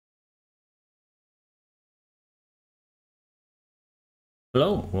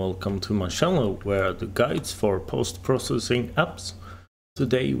Hello, welcome to my channel where the guides for post-processing apps.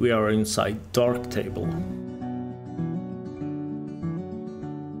 Today we are inside Darktable.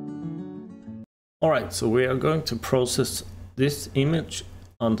 Alright, so we are going to process this image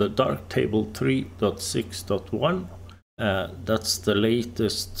on the Darktable 3.6.1. That's the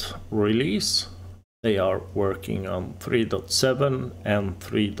latest release. They are working on 3.7 and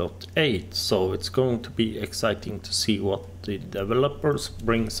 3.8, so it's going to be exciting to see what the developers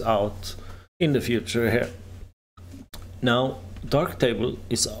brings out in the future here. Now, Darktable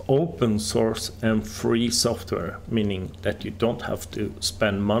is open source and free software, meaning that you don't have to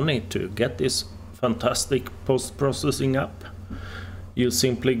spend money to get this fantastic post-processing app. You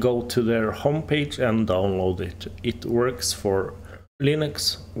simply go to their homepage and download it. It works for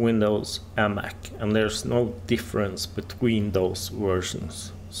Linux, Windows and Mac, and there's no difference between those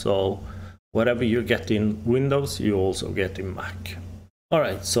versions. So whatever you get in Windows, you also get in Mac.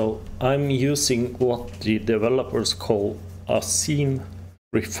 Alright, so I'm using what the developers call a scene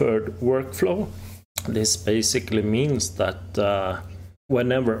referred workflow. This basically means that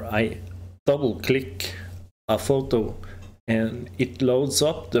whenever I double click a photo and it loads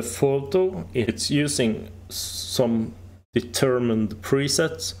up the photo, it's using some determined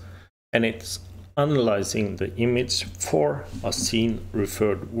presets and it's analyzing the image for a scene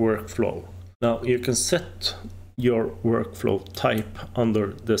referred workflow. Now you can set your workflow type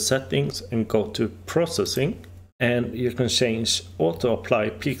under the settings and go to processing, and you can change auto apply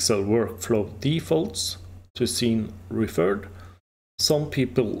pixel workflow defaults to scene referred. Some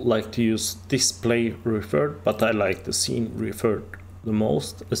people like to use display referred, but I like the scene referred the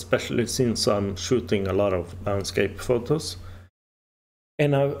most, especially since I'm shooting a lot of landscape photos.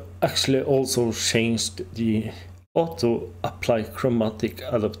 And I've actually also changed the auto apply chromatic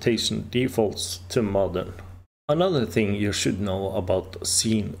adaptation defaults to modern. Another thing you should know about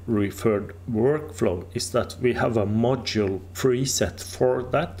scene referred workflow is that we have a module preset for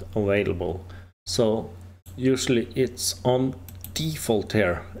that available. So usually it's on default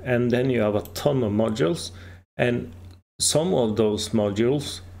here, and then you have a ton of modules, and some of those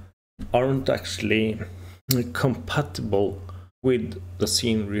modules aren't actually compatible with the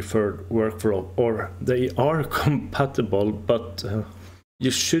scene referred workflow, or they are compatible, but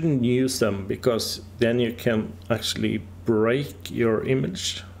you shouldn't use them because then you can actually break your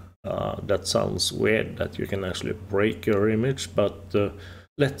image. That sounds weird that you can actually break your image, but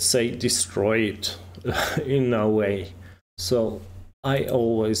let's say destroy it in a way. So I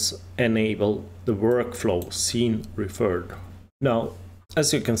always enable the workflow scene referred. Now,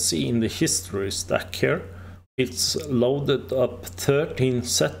 as you can see in the history stack here, it's loaded up 13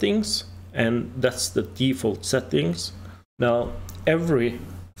 settings, and that's the default settings. Now, every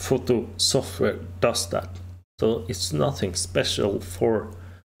photo software does that, so it's nothing special for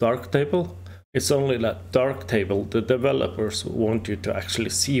Darktable. It's only that Darktable, the developers, want you to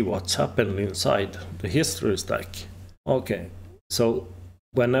actually see what's happened inside the history stack. Okay. So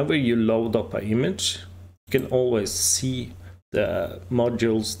whenever you load up an image, you can always see the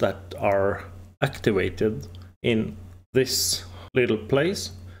modules that are activated in this little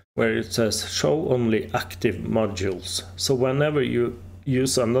place where it says show only active modules. So whenever you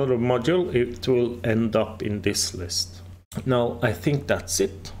use another module, it will end up in this list. Now I think that's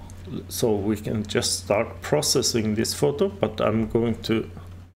it. So we can just start processing this photo, but I'm going to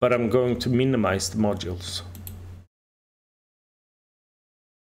minimize the modules.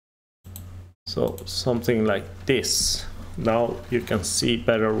 So something like this. Now you can see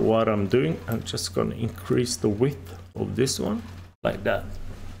better what I'm doing. I'm just going to increase the width of this one like that.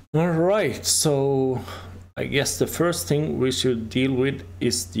 Alright, so I guess the first thing we should deal with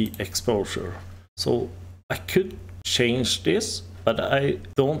is the exposure. So I could change this, but I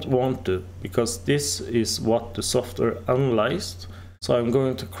don't want to because this is what the software analyzed. So I'm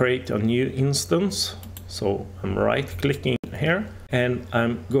going to create a new instance. So I'm right clicking here and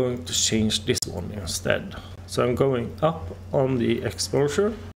I'm going to change this one instead. So I'm going up on the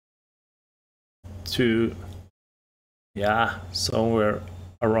exposure to, yeah, somewhere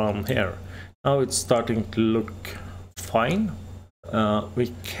around here. Now it's starting to look fine.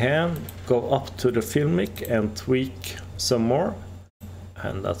 We can go up to the filmic and tweak some more,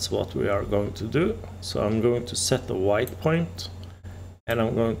 and that's what we are going to do. So I'm going to set a white point and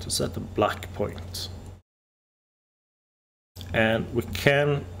I'm going to set a black point. And we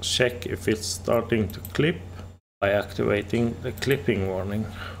can check if it's starting to clip by activating the clipping warning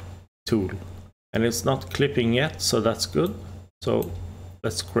tool. And it's not clipping yet, so that's good. So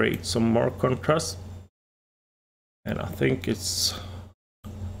let's create some more contrast. And I think it's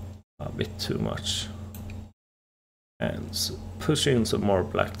a bit too much. and push in some more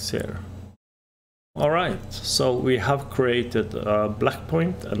blacks here. Alright, so we have created a black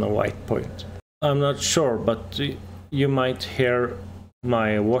point and a white point. I'm not sure, but you might hear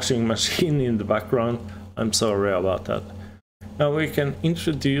my washing machine in the background. I'm sorry about that. Now we can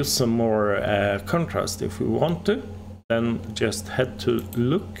introduce some more contrast if we want to. Then just head to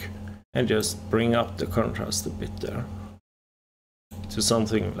look and just bring up the contrast a bit there to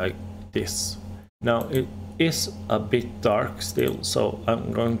something like this. Now it is a bit dark still, so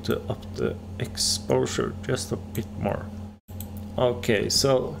I'm going to up the exposure just a bit more. Okay,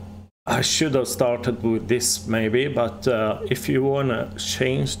 so I should have started with this maybe, but if you want to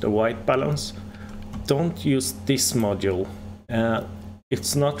change the white balance, don't use this module.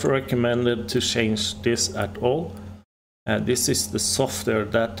 It's not recommended to change this at all. This is the software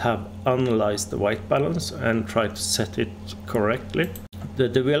that have analyzed the white balance and tried to set it correctly. The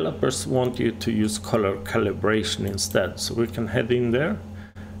developers want you to use color calibration instead, so we can head in there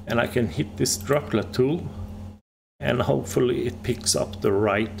and I can hit this droplet tool and hopefully it picks up the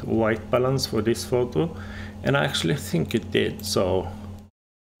right white balance for this photo, and I actually think it did. So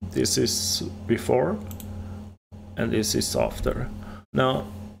this is before and this is after. Now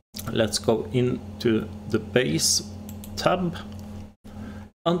let's go into the base tab.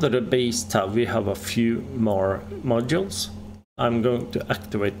 Under the base tab we have a few more modules. I'm going to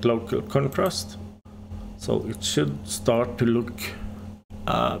activate local contrast, so it should start to look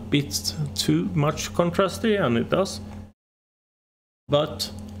a bit too much contrasty, and it does. But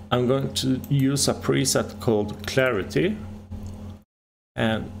I'm going to use a preset called clarity,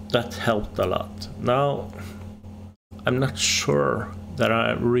 and that helped a lot. Now I'm not sure that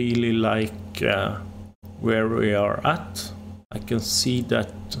I really like where we are at. I can see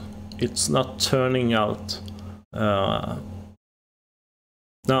that it's not turning out.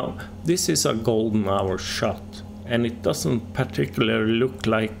 Now this is a golden hour shot and it doesn't particularly look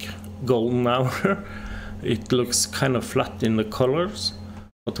like golden hour. It looks kind of flat in the colors,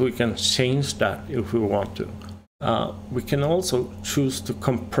 but we can change that if we want to. We can also choose to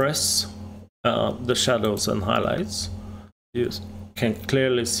compress the shadows and highlights. You can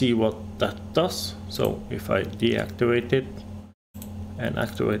clearly see what that does. So if I deactivate it and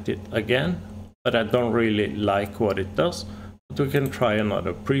activate it again, but I don't really like what it does, but we can try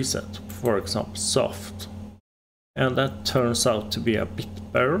another preset, for example soft, and that turns out to be a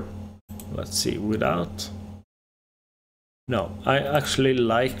bit better. Let's see without. No, I actually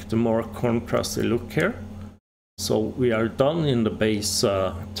like the more contrasty look here. So we are done in the base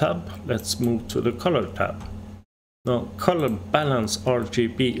tab. Let's move to the color tab. Now color balance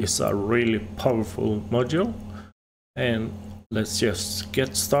RGB is a really powerful module, and let's just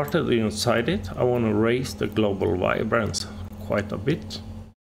get started inside it. I want to raise the global vibrance quite a bit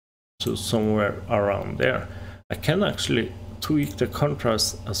to somewhere around there. I can actually tweak the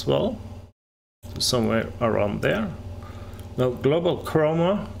contrast as well to somewhere around there. Now global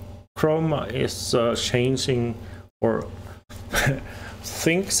chroma is changing or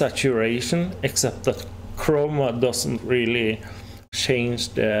think saturation, except that chroma doesn't really change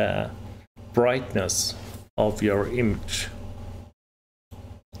the brightness of your image.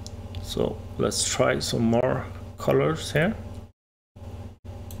 So let's try some more colors here,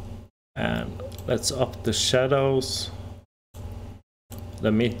 and let's up the shadows, the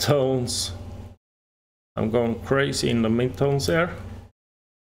midtones. I'm going crazy in the midtones there,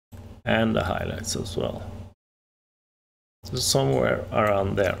 and the highlights as well. So somewhere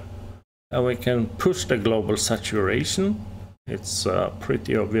around there. And we can push the global saturation. It's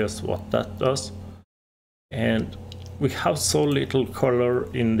pretty obvious what that does. And we have so little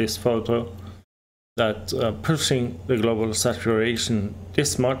color in this photo that pushing the global saturation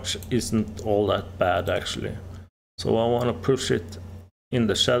this much isn't all that bad actually. So I want to push it in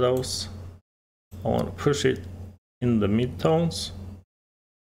the shadows. I want to push it in the midtones.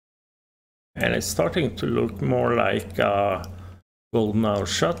 And it's starting to look more like a golden hour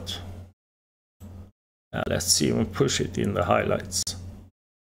shot. Let's even push it in the highlights.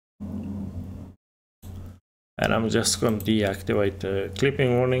 And I'm just going to deactivate the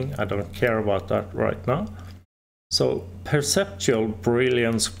clipping warning. I don't care about that right now. So perceptual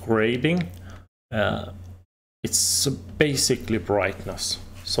brilliance grading, it's basically brightness.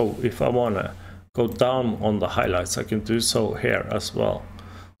 So if I want to go down on the highlights, I can do so here as well.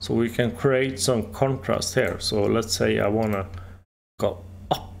 So we can create some contrast here. So let's say I want to go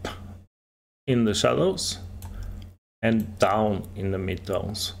up in the shadows and down in the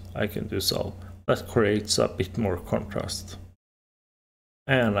midtones. I can do so. That creates a bit more contrast.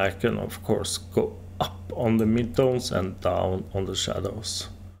 And I can of course go up on the midtones and down on the shadows.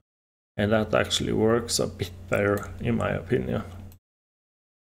 and that actually works a bit better in my opinion.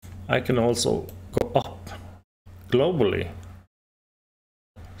 I can also go up globally,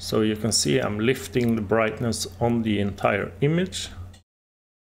 so you can see I'm lifting the brightness on the entire image,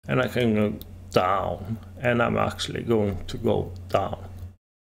 and I can go down, and I'm actually going to go down.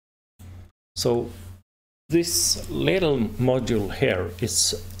 So this little module here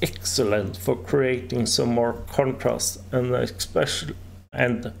is excellent for creating some more contrast, and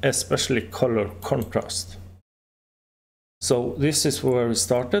especially color contrast. So this is where we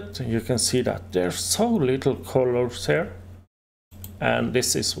started. You can see that there's so little colors here, and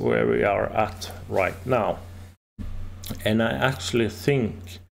this is where we are at right now. And I actually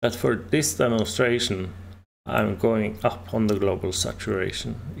think that for this demonstration I'm going up on the global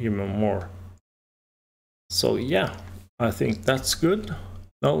saturation even more. So yeah, I think that's good.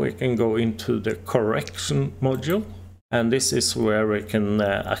 Now we can go into the correction module, and this is where we can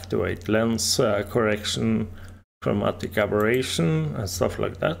activate lens correction, chromatic aberration and stuff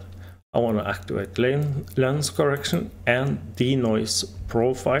like that. I want to activate lens correction and denoise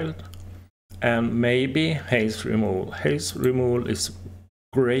profile, and maybe haze removal. Haze removal is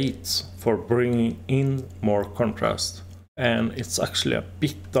great for bringing in more contrast, and it's actually a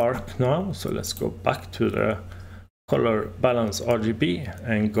bit dark now, so let's go back to the color balance RGB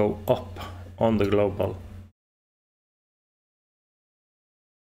and go up on the global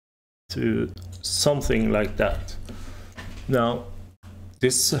to something like that. Now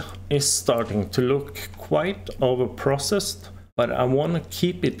this is starting to look quite over processed, but I want to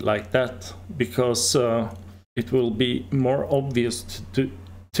keep it like that because it will be more obvious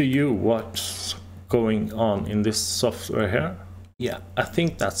to you what's going on in this software here. Yeah, I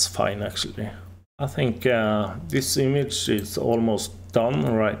think that's fine actually. I think this image is almost done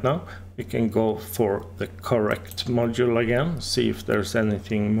right now. We can go for the correct module again, see if there's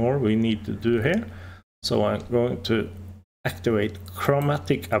anything more we need to do here. So I'm going to activate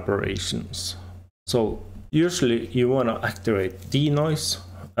chromatic aberrations. So usually you want to activate denoise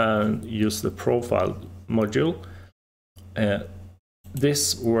and use the profile module.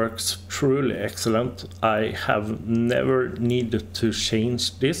 This works truly excellent. I have never needed to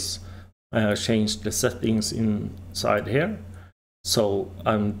change this, change the settings inside here. So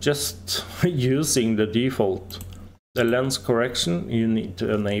I'm just using the default. The lens correction, you need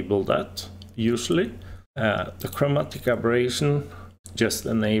to enable that usually. The chromatic aberration, just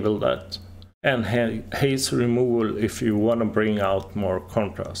enable that. And haze removal if you want to bring out more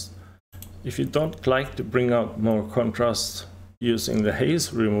contrast. If you don't like to bring out more contrast using the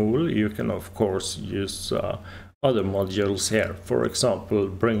haze removal, you can of course use other modules here. For example,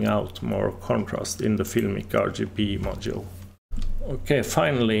 bring out more contrast in the filmic RGB module. Okay,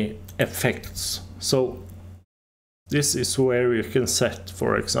 finally effects. So this is where you can set,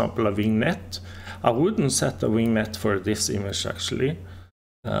 for example, a vignette. I wouldn't set a vignette for this image actually,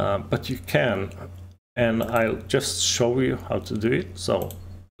 but you can, and I'll just show you how to do it. So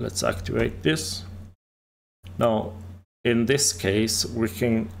let's activate this. Now in this case we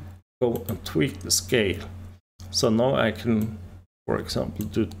can go and tweak the scale. So now I can, for example,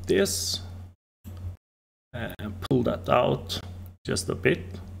 do this and pull that out just a bit,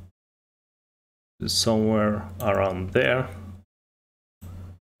 somewhere around there,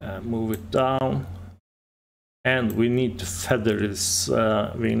 and move it down. And we need to feather this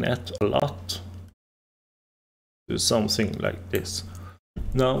vignette a lot. Do something like this.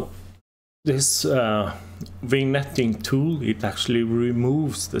 Now this vignetting tool, it actually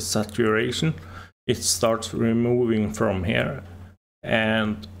removes the saturation. It starts removing from here,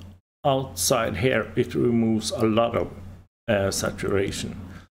 and outside here it removes a lot of saturation.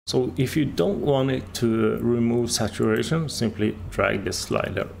 So if you don't want it to remove saturation, simply drag the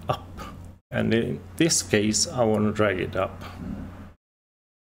slider up. And in this case, I want to drag it up.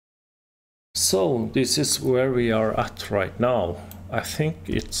 So this is where we are at right now. I think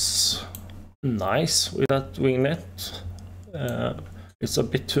it's nice with that vignette. It's a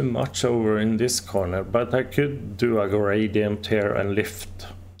bit too much over in this corner, but I could do a gradient here and lift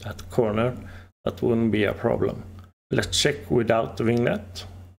that corner. That wouldn't be a problem. Let's check without the vignette,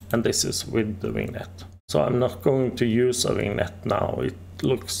 and this is with the vignette. So I'm not going to use a vignette now. It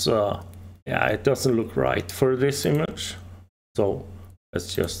looks, yeah, it doesn't look right for this image. So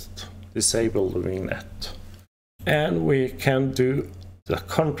let's just disable the vignette. And we can do the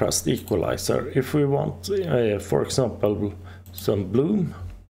contrast equalizer. If we want, for example, some bloom,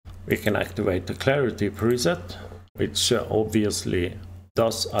 we can activate the clarity preset, which obviously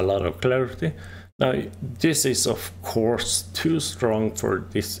does a lot of clarity. Now this is of course too strong for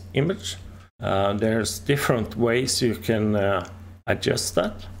this image. There's different ways you can adjust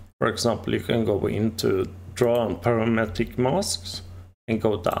that. For example, you can go into draw on parametric masks and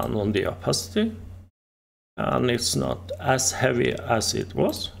go down on the opacity, and it's not as heavy as it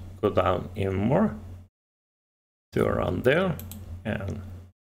was. Go down even more to around there, and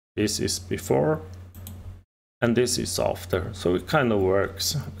this is before and this is after, so it kind of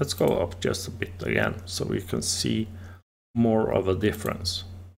works. Let's go up just a bit again so we can see more of a difference.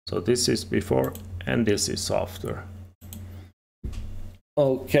 So this is before and this is after.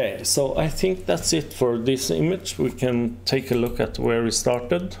 Okay, so I think that's it for this image. We can take a look at where we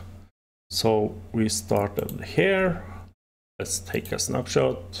started. So we started here. Let's take a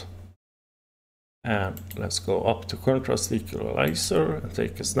snapshot and let's go up to contrast equalizer and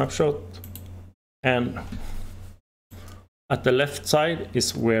take a snapshot. And at the left side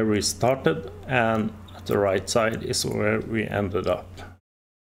is where we started, and at the right side is where we ended up.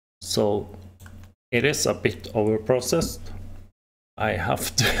 So it is a bit overprocessed, I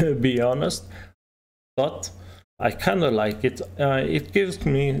have to be honest, but I kind of like it. It gives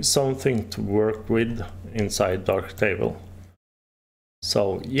me something to work with inside Darktable.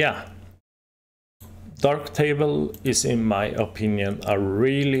 So yeah, Darktable is, in my opinion, a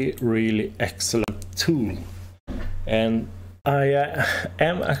really excellent tool, and I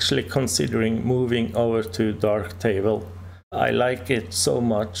am actually considering moving over to Darktable. I like it so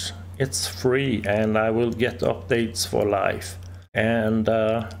much. It's free and I will get updates for life. And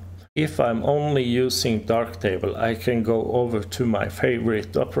if I'm only using Darktable, I can go over to my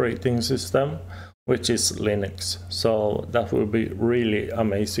favorite operating system, which is Linux. So that will be really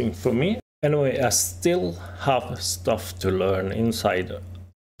amazing for me. Anyway, I still have stuff to learn inside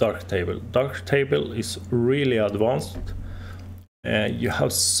Darktable. Darktable is really advanced. You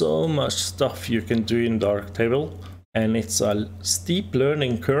have so much stuff you can do in Darktable, and it's a steep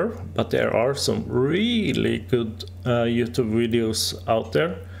learning curve, but there are some really good YouTube videos out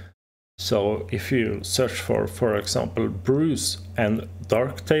there. So if you search for example, Bruce and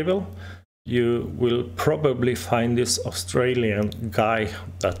Darktable, you will probably find this Australian guy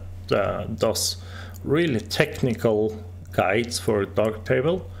that does really technical guides for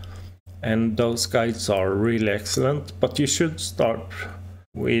Darktable. And those guides are really excellent, but you should start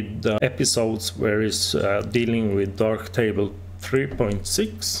with episodes where it's dealing with Darktable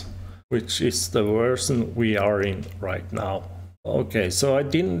 3.6, which is the version we are in right now. Okay, so I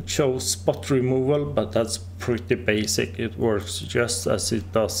didn't show spot removal, but that's pretty basic. It works just as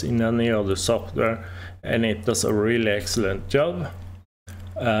it does in any other software, and it does a really excellent job.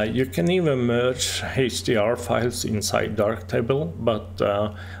 You can even merge HDR files inside Darktable, but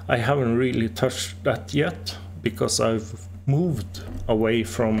I haven't really touched that yet because I've moved away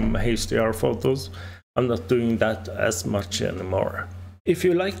from HDR photos. I'm not doing that as much anymore. If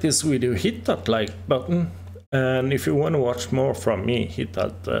you like this video, hit that like button, and if you want to watch more from me, hit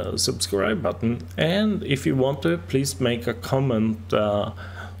that subscribe button, and if you want to, please make a comment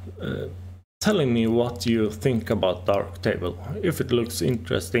telling me what you think about Darktable, if it looks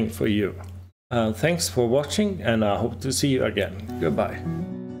interesting for you. Thanks for watching, and I hope to see you again. Goodbye.